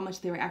saw how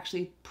much they were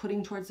actually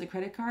putting towards the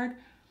credit card,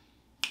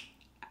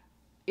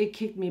 it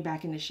kicked me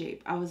back into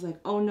shape. I was like,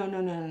 oh,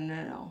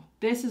 no.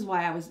 This is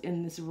why I was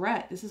in this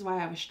rut. This is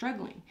why I was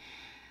struggling.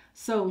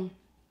 So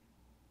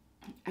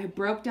I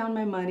broke down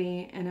my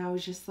money, and I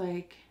was just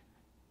like,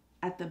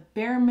 at the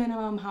bare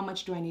minimum, how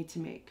much do I need to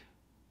make?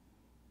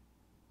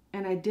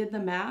 And I did the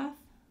math.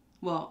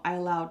 Well, I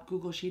allowed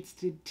Google Sheets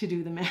to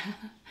do the math.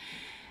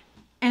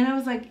 And I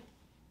was like,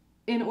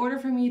 in order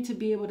for me to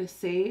be able to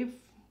save,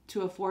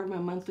 to afford my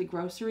monthly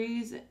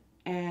groceries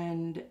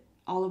and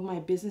all of my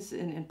business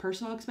and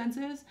personal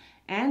expenses,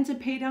 and to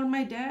pay down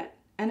my debt,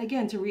 and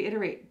again, to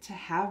reiterate, to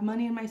have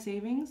money in my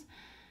savings,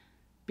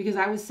 because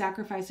I was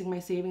sacrificing my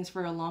savings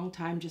for a long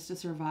time just to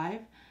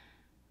survive,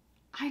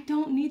 I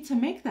don't need to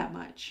make that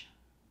much.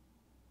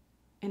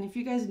 And if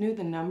you guys knew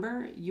the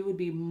number, you would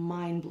be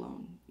mind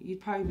blown.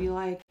 You'd probably be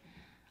like,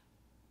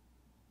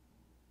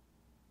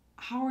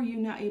 how are you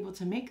not able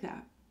to make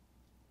that?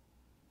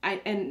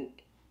 And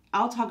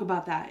I'll talk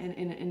about that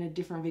in a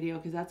different video,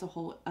 because that's a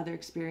whole other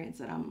experience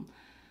that I'm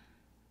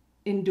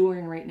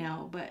enduring right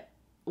now. But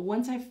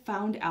once I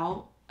found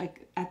out,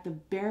 like, at the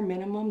bare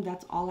minimum,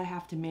 that's all I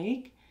have to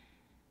make,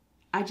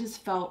 I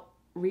just felt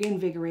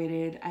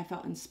reinvigorated. I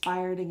felt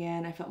inspired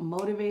again. I felt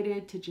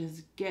motivated to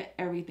just get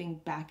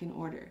everything back in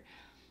order.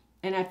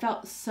 And I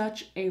felt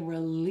such a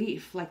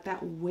relief, like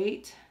that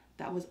weight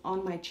that was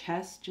on my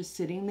chest just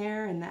sitting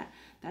there, and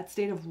that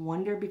state of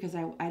wonder, because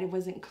I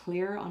wasn't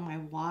clear on my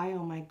why,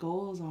 on my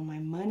goals, on my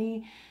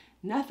money,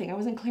 nothing. I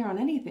wasn't clear on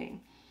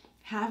anything.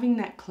 Having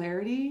that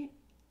clarity,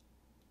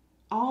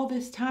 all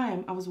this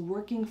time I was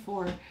working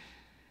for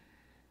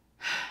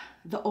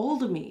the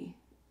old me,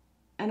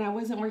 and I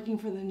wasn't working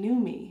for the new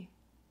me.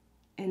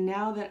 And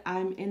now that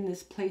I'm in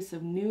this place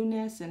of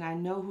newness, and I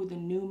know who the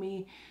new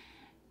me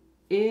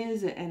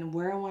is and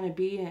where I want to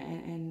be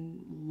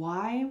and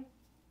why,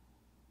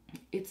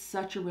 it's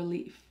such a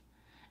relief.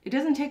 It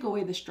doesn't take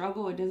away the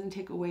struggle. It doesn't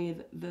take away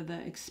the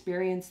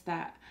experience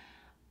that,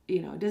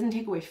 it doesn't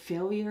take away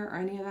failure or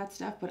any of that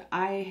stuff, but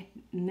I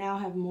now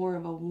have more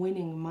of a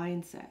winning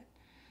mindset.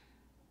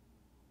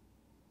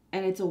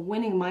 And it's a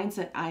winning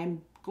mindset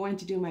I'm going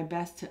to do my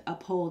best to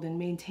uphold and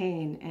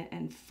maintain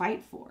and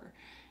fight for,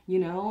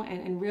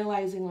 and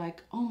realizing,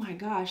 like, oh my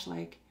gosh,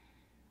 like,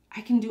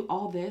 I can do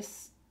all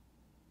this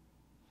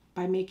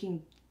by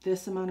making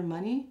this amount of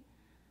money.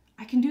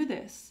 I can do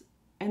this.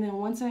 And then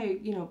once I,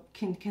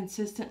 can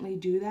consistently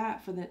do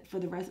that for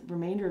the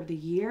remainder of the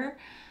year,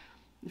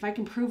 if I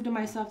can prove to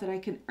myself that I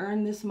can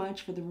earn this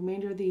much for the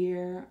remainder of the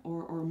year,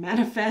 or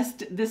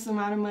manifest this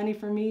amount of money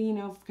for me,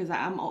 because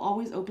I'm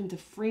always open to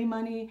free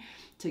money,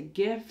 to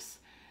gifts,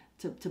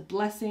 to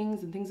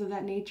blessings and things of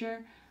that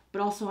nature.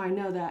 But also I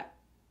know that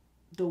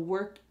the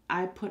work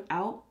I put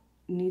out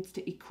needs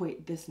to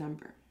equate this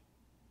number.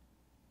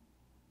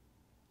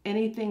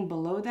 Anything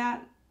below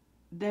that,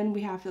 then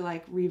we have to,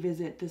 like,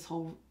 revisit this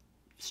whole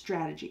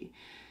strategy.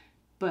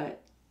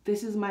 But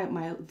this is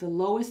the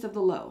lowest of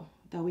the low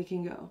that we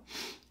can go.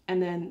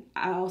 And then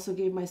I also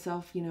gave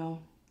myself,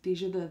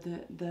 these are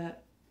the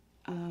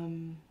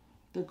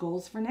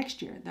goals for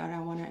next year that I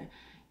want to,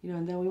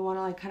 and then we want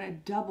to, like, kind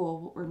of double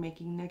what we're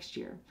making next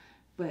year.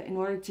 But in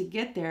order to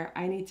get there,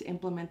 I need to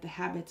implement the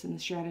habits and the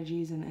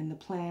strategies and the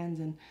plans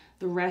and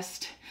the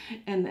rest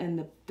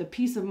and the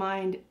peace of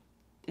mind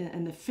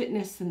and the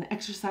fitness and the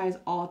exercise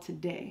all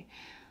today.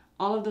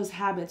 All of those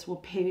habits will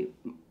pay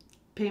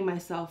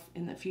myself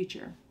in the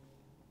future.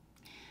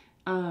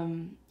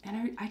 And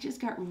I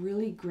just got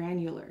really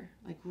granular,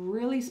 like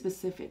really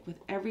specific with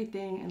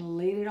everything, and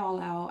laid it all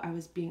out. I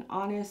was being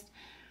honest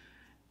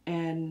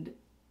and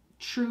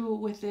true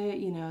with it.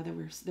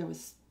 There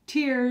was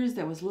tears,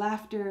 there was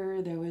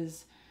laughter, there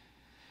was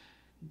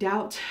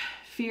doubt,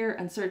 fear,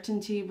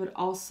 uncertainty, but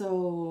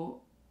also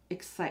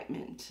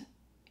excitement.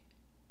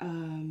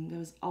 There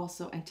was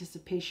also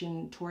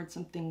anticipation towards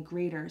something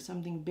greater,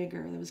 something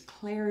bigger. There was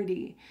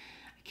clarity.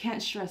 I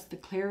can't stress the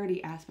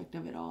clarity aspect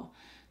of it all.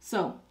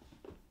 So,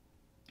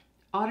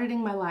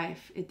 auditing my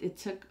life, it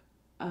took,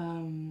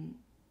 I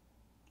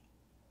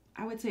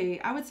would say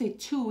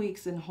 2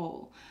 weeks in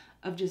whole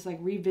of just, like,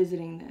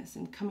 revisiting this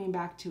and coming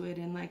back to it,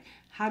 and, like,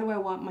 how do I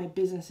want my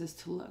businesses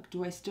to look?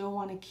 Do I still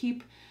want to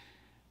keep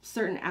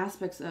certain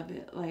aspects of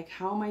it? Like,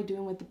 how am I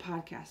doing with the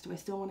podcast? Do I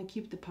still want to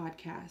keep the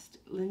podcast?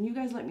 Then you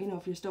guys let me know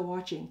if you're still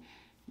watching.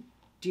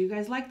 Do you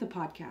guys like the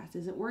podcast?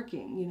 Is it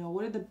working?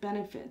 What are the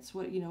benefits?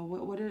 What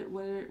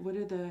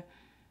are the,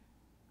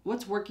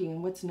 what's working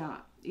and what's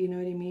not? You know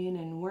what I mean?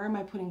 And where am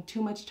I putting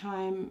too much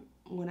time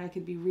when I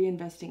could be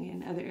reinvesting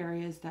in other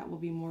areas that will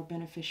be more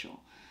beneficial?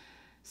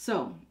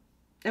 So,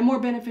 and more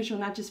beneficial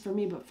not just for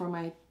me, but for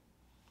my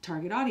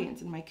target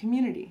audience and my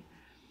community.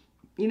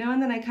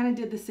 And then I kind of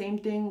did the same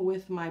thing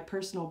with my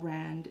personal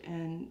brand.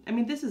 And I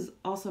mean, this is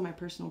also my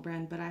personal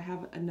brand, but I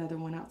have another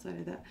one outside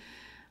of that.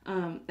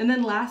 And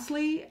then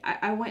lastly,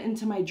 I went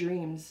into my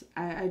dreams.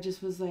 I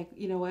just was like,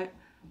 you know what?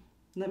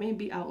 Let me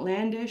be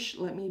outlandish.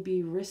 Let me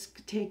be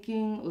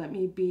risk-taking. Let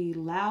me be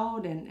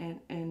loud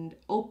and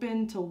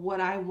open to what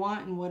I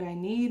want and what I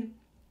need.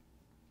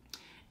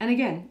 And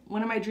again,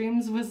 one of my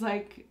dreams was,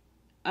 like,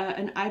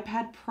 an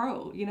iPad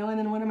Pro, and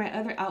then one of my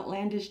other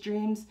outlandish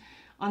dreams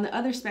on the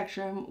other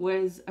spectrum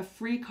was a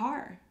free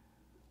car.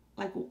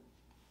 Like,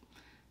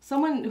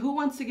 someone who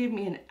wants to give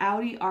me an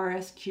Audi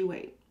RS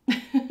Q8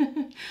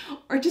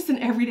 or just an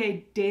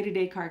everyday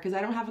day-to-day car, because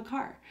I don't have a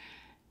car.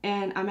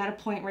 And I'm at a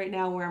point right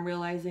now where I'm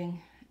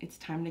realizing it's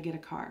time to get a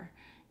car,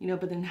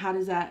 but then how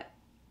does that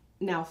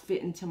now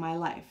fit into my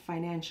life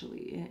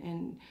financially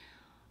and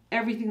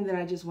everything that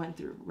I just went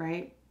through,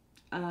 right?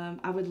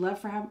 I would love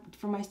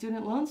for my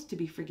student loans to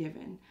be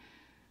forgiven.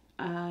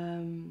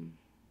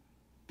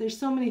 There's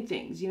so many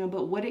things,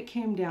 but what it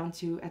came down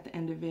to at the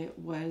end of it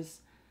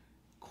was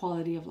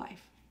quality of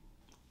life.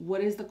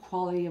 what is the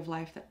quality of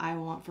life that I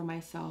want for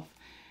myself,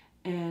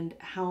 and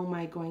how am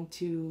I going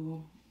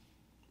to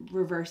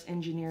reverse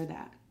engineer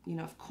that? You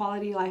know, if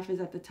quality life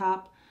is at the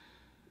top,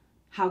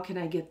 how can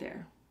I get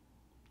there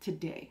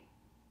today?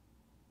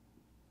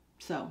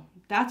 So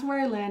that's where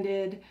I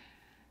landed.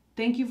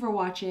 Thank you for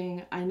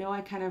watching. I know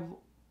I kind of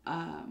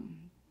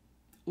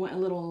went a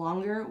little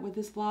longer with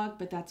this vlog,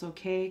 but that's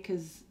okay,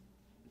 because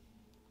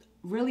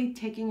really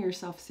taking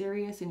yourself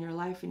serious in your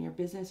life and your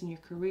business and your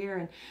career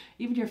and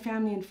even your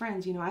family and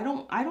friends, you know,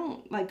 I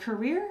don't like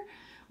career.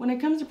 When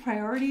it comes to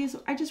priorities,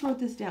 I just wrote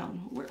this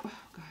down. Oh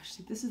gosh,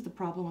 see, this is the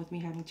problem with me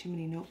having too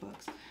many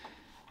notebooks,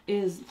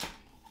 is,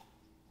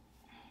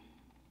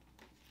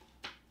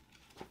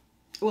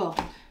 well,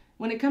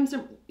 when it comes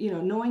to, you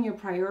know, knowing your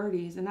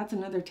priorities, and that's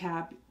another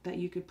tab that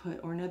you could put,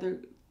 or another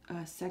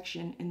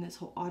section in this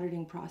whole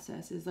auditing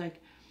process, is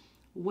like,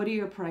 what are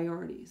your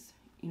priorities?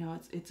 You know,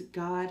 it's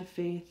God,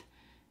 faith,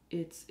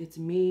 it's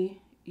me,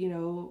 you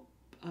know,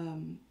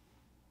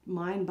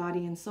 mind,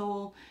 body, and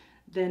soul.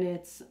 Then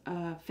it's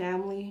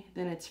family,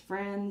 then it's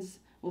friends.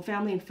 Well,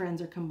 family and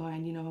friends are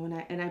combined, you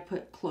know, and I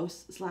put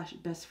close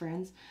 / best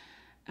friends.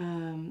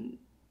 Then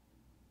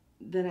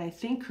I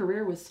think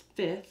career was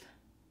 5th.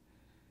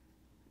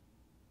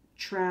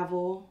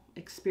 Travel,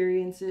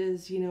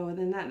 experiences, you know, and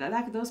then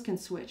that those can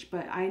switch.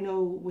 But I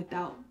know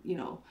without, you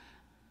know,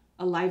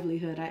 a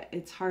livelihood,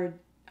 it's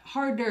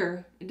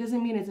harder. It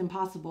doesn't mean it's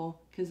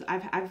impossible, because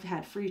I've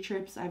had free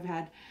trips, I've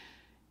had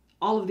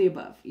all of the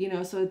above, you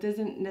know, so it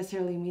doesn't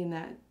necessarily mean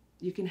that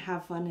you can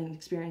have fun and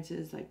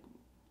experiences. Like,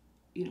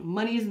 you know,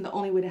 money isn't the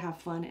only way to have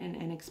fun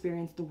and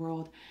experience the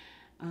world.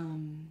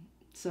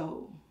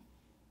 So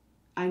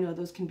I know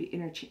those can be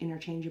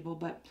interchangeable,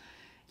 but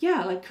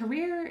yeah, like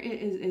career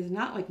is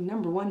not like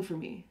number one for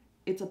me.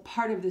 It's a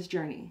part of this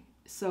journey.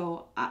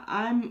 So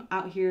I'm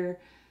out here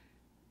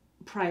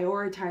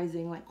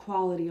prioritizing like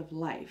quality of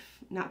life,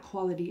 not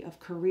quality of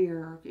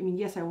career. I mean,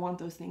 yes, I want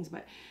those things,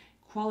 but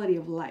quality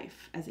of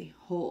life as a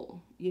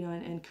whole, you know,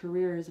 and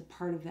career is a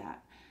part of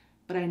that.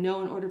 But I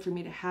know in order for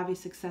me to have a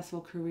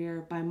successful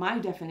career, by my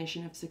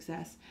definition of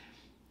success,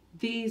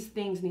 these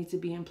things need to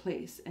be in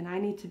place. And I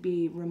need to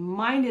be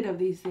reminded of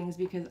these things,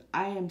 because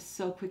I am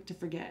so quick to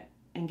forget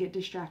and get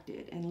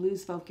distracted and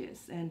lose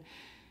focus and,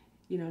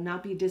 you know,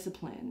 not be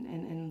disciplined.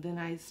 And then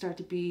I start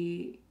to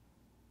be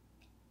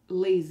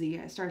lazy.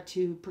 I start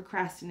to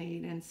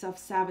procrastinate and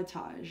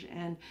self-sabotage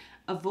and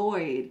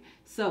avoid.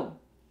 So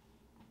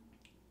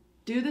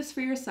do this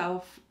for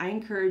yourself. I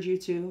encourage you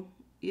to,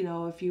 you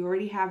know, if you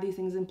already have these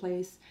things in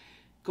place,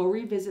 go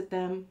revisit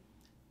them.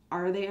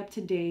 Are they up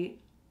to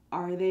date?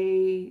 Are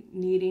they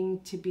needing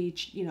to be,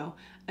 you know,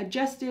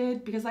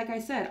 adjusted? Because like I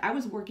said, I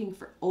was working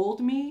for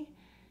old me,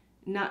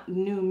 not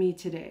new me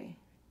today.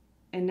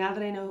 And now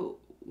that I know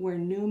where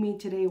new me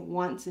today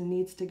wants and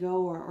needs to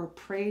go, or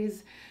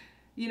praise,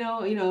 you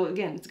know,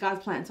 again, it's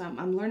God's plan. So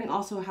I'm learning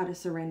also how to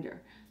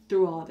surrender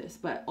through all of this.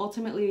 But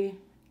ultimately,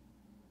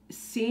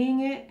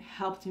 seeing it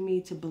helped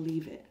me to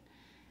believe it.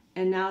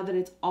 And now that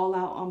it's all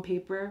out on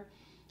paper,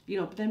 you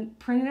know, then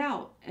print it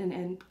out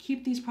and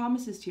keep these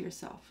promises to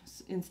yourself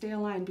and stay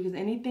aligned, because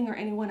anything or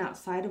anyone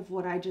outside of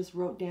what I just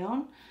wrote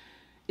down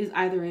is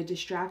either a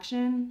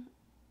distraction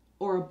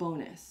or a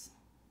bonus.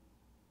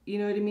 You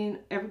know what I mean?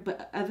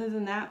 But other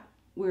than that,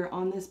 we're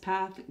on this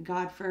path,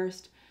 God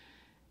first,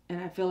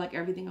 and I feel like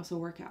everything else will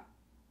work out.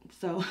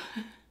 So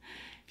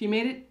if you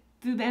made it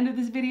through the end of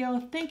this video,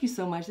 thank you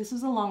so much. This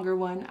was a longer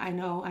one. I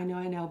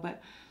know,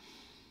 but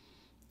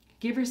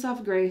give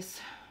yourself grace.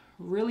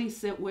 Really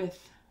sit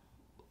with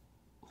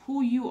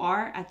who you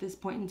are at this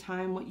point in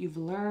time, what you've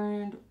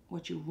learned,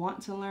 what you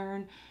want to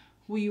learn,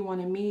 who you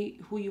want to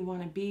meet, who you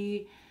want to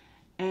be,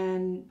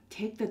 and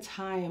take the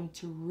time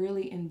to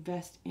really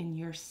invest in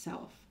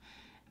yourself.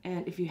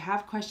 And if you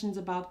have questions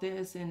about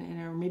this,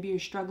 or maybe you're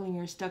struggling,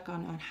 you're stuck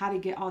on how to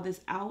get all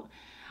this out,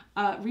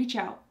 reach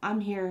out.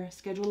 I'm here.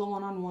 Schedule a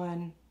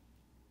one-on-one.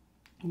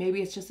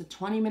 Maybe it's just a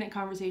 20-minute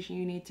conversation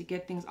you need to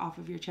get things off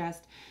of your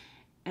chest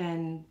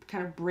and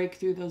kind of break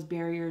through those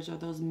barriers or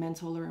those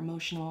mental or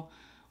emotional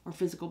or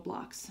physical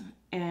blocks.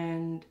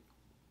 And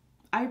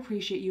I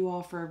appreciate you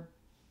all for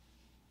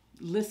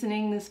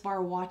listening this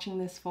far, watching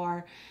this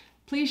far.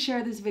 Please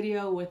share this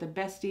video with a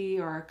bestie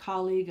or a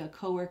colleague, a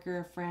coworker,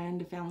 a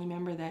friend, a family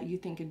member that you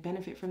think could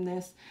benefit from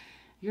this.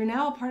 You're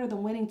now a part of the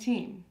winning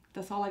team.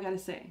 That's all I got to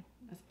say.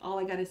 That's all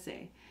I got to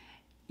say.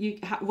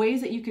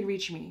 Ways that you could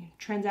reach me: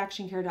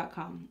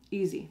 transactioncare.com.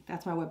 Easy.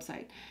 That's my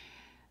website.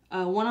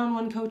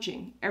 One-on-one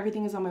coaching.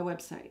 Everything is on my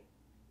website.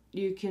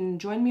 You can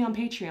join me on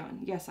Patreon.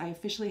 Yes, I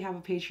officially have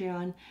a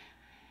Patreon.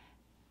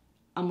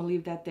 I'm going to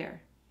leave that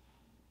there.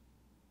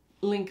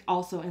 Link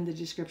also in the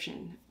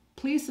description.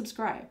 Please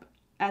subscribe.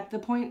 At the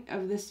point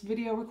of this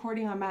video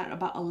recording, I'm at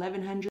about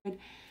 1,100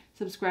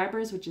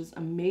 subscribers, which is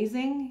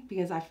amazing,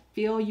 because I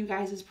feel you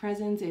guys'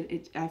 presence.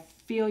 I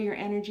feel your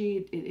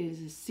energy. It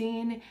is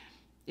seen.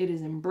 It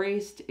is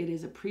embraced. It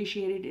is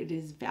appreciated. It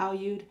is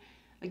valued.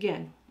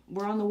 Again,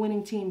 we're on the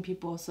winning team,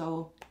 people.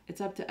 So it's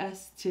up to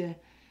us to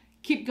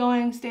keep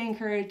going, stay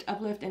encouraged,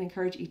 uplift, and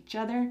encourage each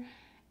other.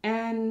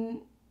 And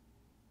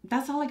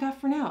that's all I got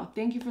for now.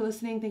 Thank you for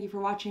listening. Thank you for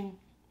watching.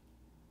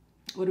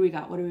 What do we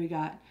got? What do we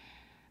got?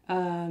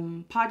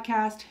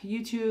 Podcast,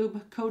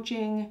 YouTube,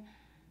 coaching,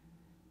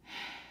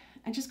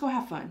 and just go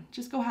have fun.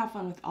 Just go have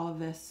fun with all of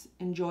this.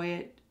 Enjoy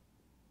it.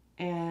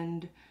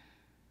 And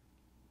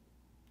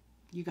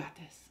you got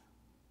this.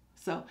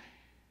 So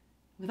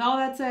with all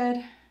that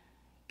said,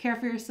 care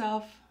for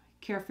yourself,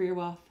 care for your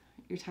wealth.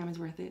 Your time is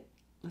worth it.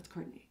 Let's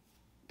coordinate.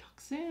 Talk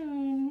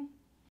soon.